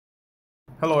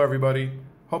Hello everybody,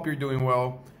 hope you're doing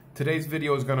well. Today's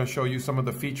video is going to show you some of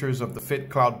the features of the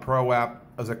FitCloud Pro app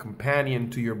as a companion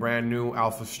to your brand new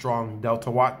AlphaStrong Delta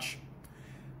watch.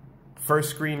 First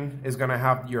screen is going to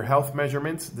have your health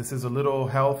measurements. This is a little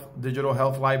digital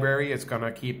health library. It's going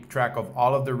to keep track of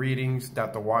all of the readings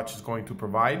that the watch is going to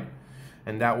provide,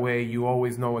 and that way you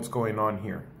always know what's going on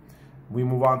here. We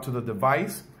move on to the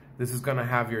device. This is going to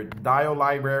have your dial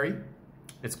library.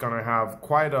 It's going to have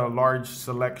quite a large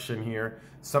selection here.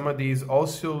 Some of these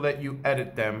also let you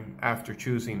edit them after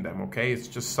choosing them, okay? It's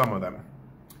just some of them.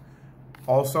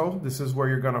 Also, this is where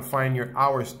you're going to find your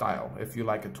hour style. If you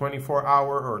like a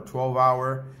 24-hour or a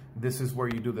 12-hour, this is where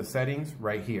you do the settings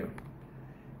right here.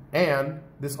 And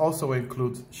this also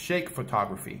includes shake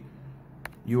photography.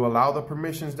 You allow the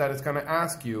permissions that it's going to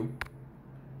ask you,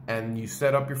 and you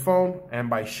set up your phone, and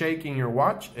by shaking your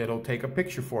watch, it'll take a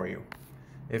picture for you.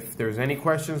 If there's any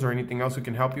questions or anything else we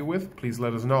can help you with, please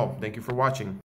let us know. Thank you for watching.